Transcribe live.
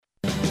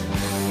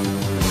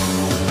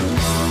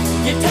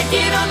Take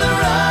it on the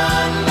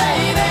run,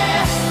 baby.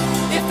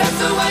 If that's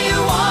the way you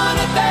want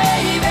it,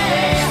 baby,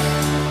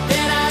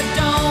 then I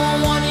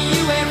don't want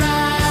you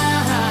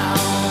around.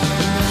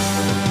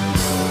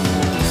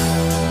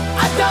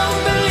 I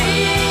don't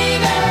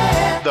believe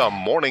it. The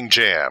Morning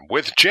Jam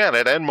with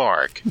Janet and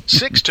Mark,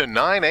 6 to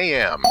 9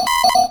 a.m.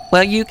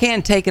 Well, you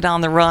can take it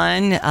on the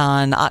run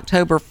on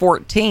October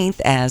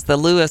 14th as the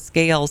Lewis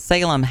Gale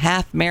Salem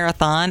Half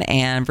Marathon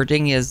and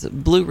Virginia's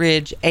Blue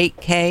Ridge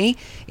 8K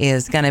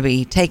is going to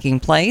be taking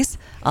place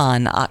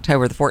on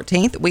October the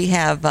 14th. We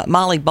have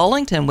Molly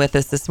Bullington with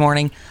us this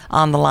morning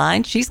on the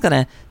line. She's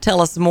going to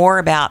tell us more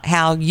about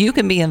how you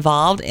can be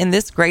involved in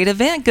this great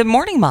event. Good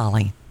morning,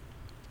 Molly.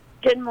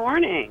 Good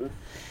morning.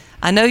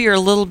 I know you're a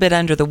little bit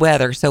under the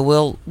weather, so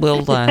we'll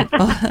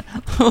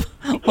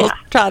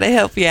try to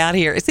help you out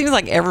here. It seems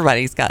like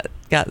everybody's got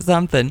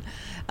something.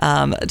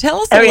 Tell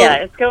us.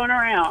 It's going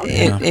around.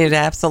 It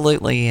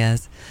absolutely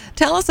is.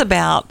 Tell us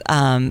about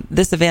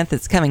this event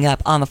that's coming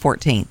up on the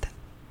 14th.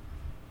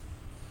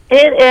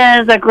 It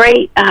is a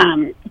great,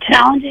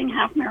 challenging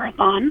half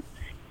marathon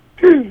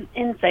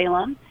in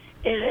Salem.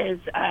 It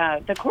is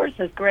the course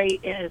is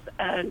great. It is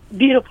a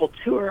beautiful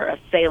tour of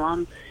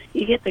Salem.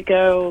 You get to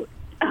go.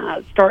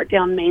 Start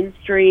down Main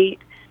Street,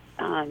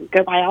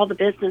 go by all the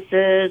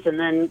businesses, and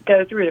then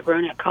go through the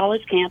Roanoke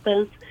College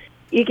campus.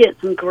 You get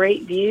some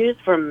great views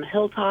from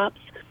hilltops,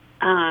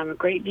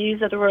 great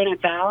views of the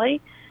Roanoke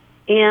Valley,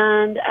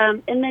 and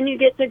then you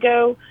get to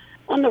go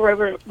on the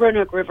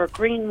Roanoke River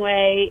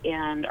Greenway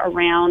and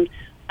around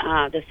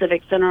the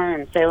Civic Center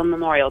and Salem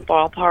Memorial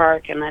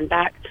Ballpark, and then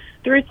back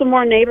through some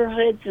more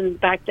neighborhoods and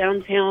back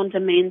downtown to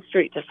Main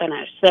Street to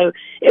finish. So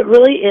it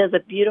really is a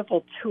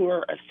beautiful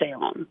tour of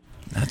Salem.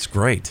 That's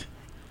great.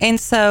 And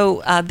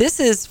so this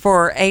is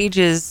for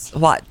ages,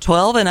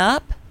 12 and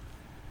up?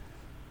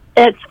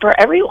 It's for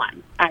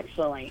everyone,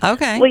 actually.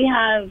 Okay. We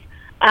have,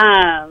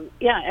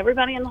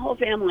 everybody in the whole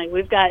family.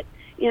 We've got,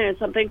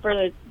 something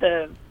for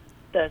the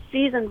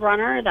seasoned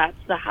runner. That's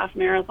the half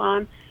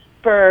marathon.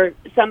 For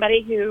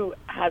somebody who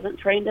hasn't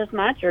trained as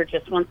much or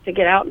just wants to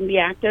get out and be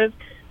active,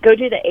 go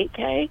do the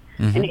 8K.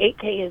 Mm-hmm. And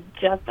 8K is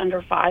just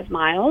under 5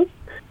 miles.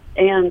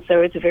 And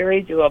so it's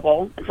very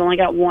doable. It's only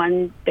got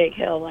one big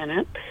hill in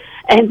it.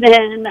 And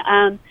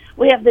then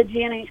we have the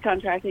G&H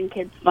Contracting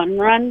Kids Fun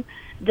Run.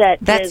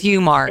 That's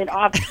you, Mark.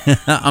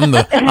 I'm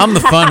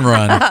the fun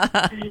run.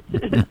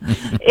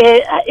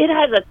 It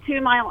has a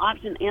 2-mile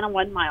option and a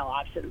 1-mile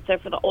option. So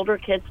for the older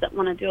kids that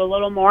want to do a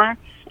little more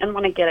and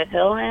want to get a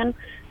hill in,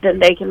 then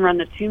they can run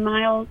the 2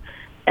 miles.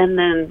 And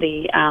then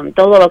the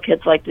little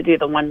kids like to do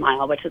the 1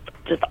 mile, which is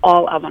just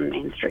all out on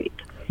Main Street.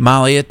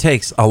 Molly, it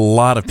takes a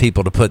lot of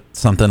people to put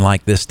something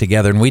like this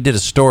together, and we did a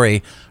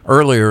story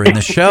earlier in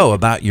the show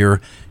about your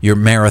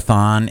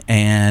marathon,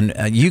 and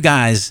you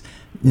guys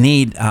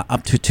need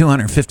up to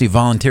 250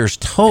 volunteers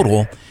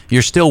total.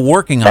 You're still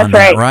working on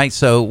that, right?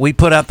 So we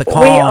put out the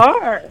call. We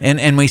are.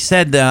 And we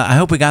said, I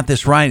hope we got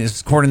this right,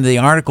 it's according to the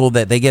article,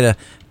 that they get a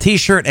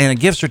T-shirt and a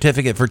gift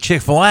certificate for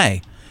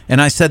Chick-fil-A.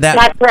 And I said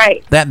that's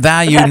right. That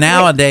value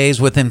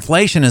nowadays with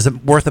inflation is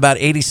worth about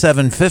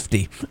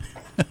 $87.50.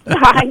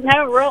 I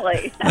know,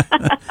 really.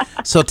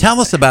 So tell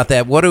us about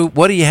that. What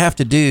do you have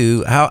to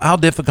do? How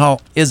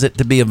difficult is it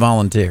to be a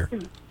volunteer?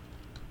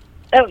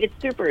 Oh, it's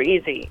super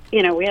easy.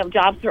 We have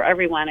jobs for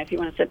everyone. If you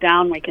want to sit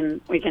down, we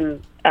can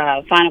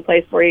find a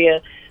place for you.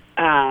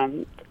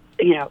 Handing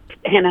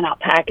out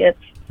packets,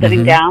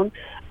 sitting down.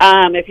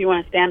 If you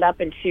want to stand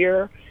up and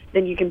cheer,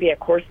 then you can be a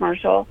course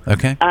marshal.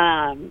 Okay.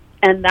 And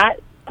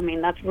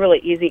that's really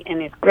easy,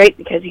 and it's great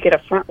because you get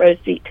a front row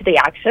seat to the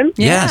action.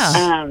 Yes.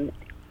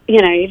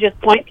 You just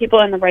point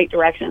people in the right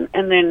direction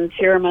and then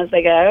cheer them as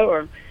they go,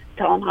 or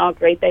tell them how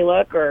great they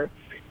look, or,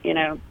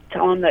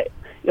 tell them that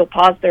you'll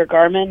pause their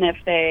Garmin if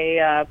they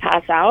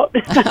pass out.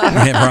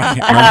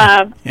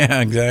 Right. Yeah,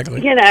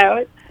 exactly.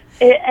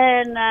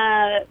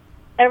 And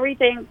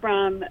everything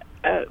from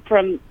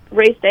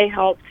race day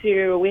help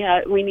to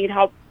we need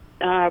help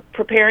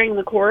preparing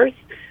the course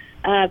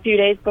a few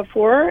days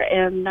before,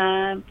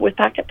 and with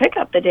packet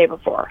pickup the day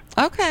before.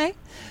 Okay.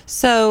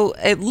 So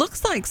it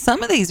looks like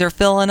some of these are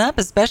filling up,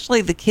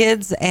 especially the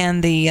kids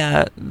and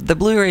the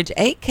Blue Ridge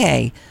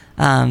 8K.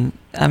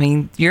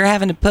 You're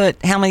having to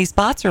put how many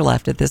spots are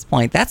left at this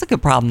point. That's a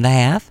good problem to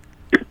have.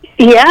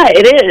 Yeah,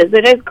 it is.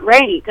 It is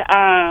great.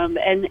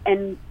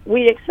 And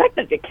we expect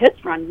that the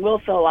kids run will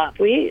fill up.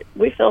 We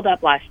filled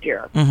up last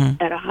year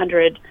at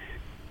 100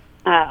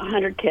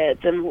 kids,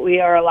 and we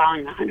are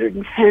allowing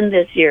 110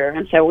 this year.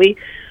 And so we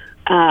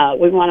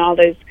want all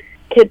those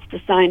kids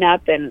to sign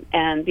up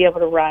and be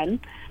able to run.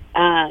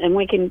 And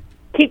we can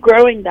keep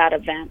growing that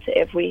event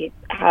if we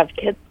have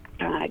kids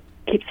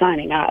keep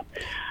signing up.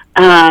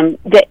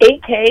 The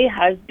 8K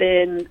has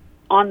been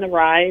on the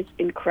rise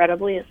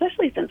incredibly,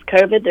 especially since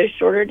COVID. Those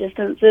shorter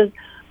distances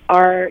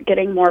are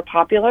getting more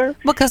popular.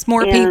 Because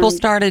more people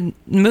started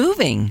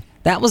moving.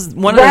 That was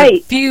one of the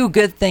few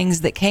good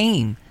things that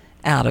came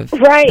out of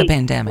the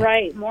pandemic.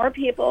 Right, more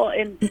people.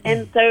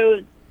 And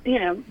so,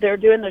 they're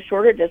doing the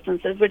shorter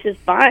distances, which is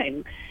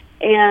fine.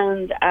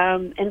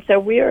 And so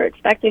we are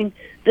expecting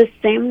the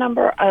same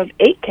number of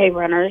 8K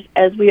runners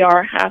as we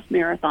are half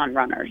marathon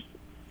runners.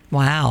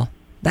 Wow,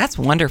 that's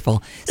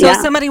wonderful. So if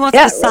somebody wants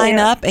to sign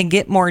up and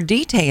get more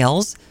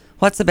details,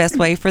 what's the best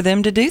way for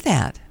them to do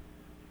that?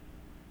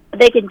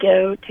 They can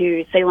go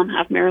to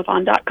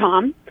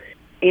SalemHalfMarathon.com,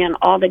 and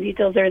all the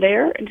details are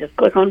there, and just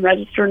click on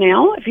register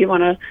now if you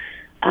want to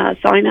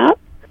sign up,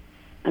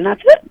 and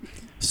that's it.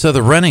 So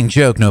the running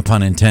joke, no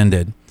pun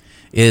intended,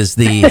 is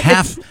the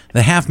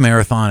half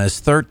marathon is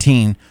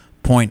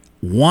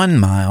 13.1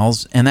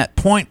 miles, and that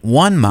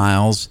 0.1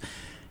 miles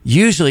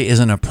usually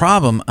isn't a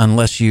problem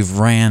unless you've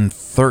ran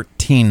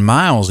 13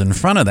 miles in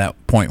front of that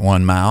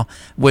 0.1 mile,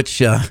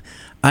 which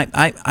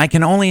I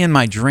can only in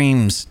my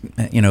dreams,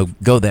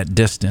 go that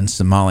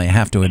distance, Molly, I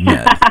have to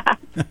admit.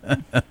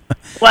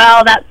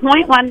 Well, that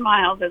 0.1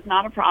 miles is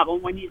not a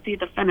problem when you see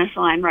the finish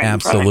line right in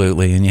front of you.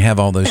 Absolutely, and you have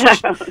all those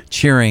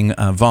cheering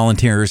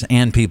volunteers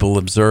and people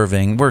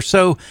observing. We're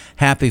so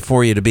happy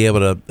for you to be able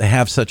to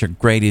have such a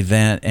great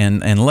event,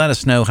 and let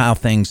us know how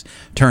things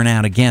turn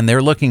out. Again,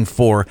 they're looking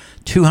for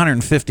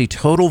 250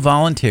 total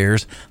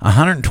volunteers.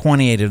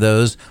 128 of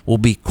those will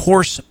be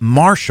course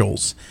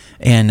marshals,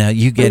 and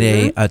you get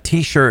a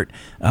T-shirt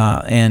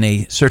and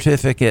a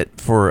certificate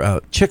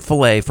for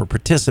Chick-fil-A for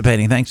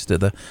participating. Thanks to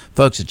the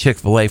folks at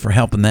Chick-fil-A for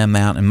helping them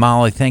out. And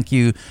Molly, thank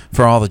you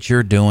for all that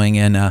you're doing.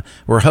 And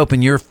we're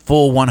hoping you're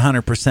full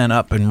 100%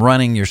 up and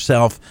running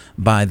yourself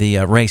by the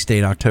race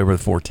date, October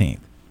the 14th.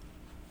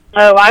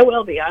 Oh, I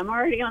will be. I'm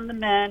already on the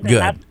mend.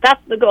 Good. And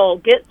that's the goal.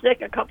 Get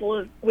sick a couple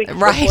of weeks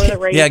before the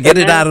race. Yeah, get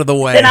it out of the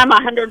way. Then I'm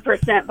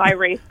 100% by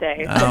race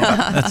day. Oh,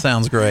 that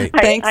sounds great.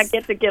 Thanks. I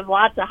get to give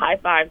lots of high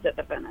fives at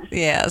the finish.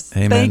 Yes.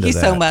 Amen Thank to you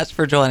so that. much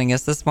for joining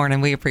us this morning.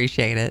 We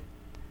appreciate it.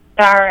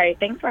 All right.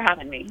 Thanks for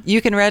having me.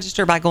 You can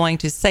register by going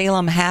to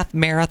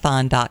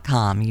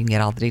SalemHalfMarathon.com. You can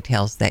get all the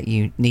details that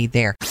you need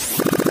there.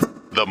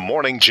 The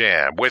Morning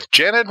Jam with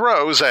Janet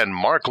Rose and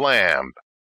Mark Lamb.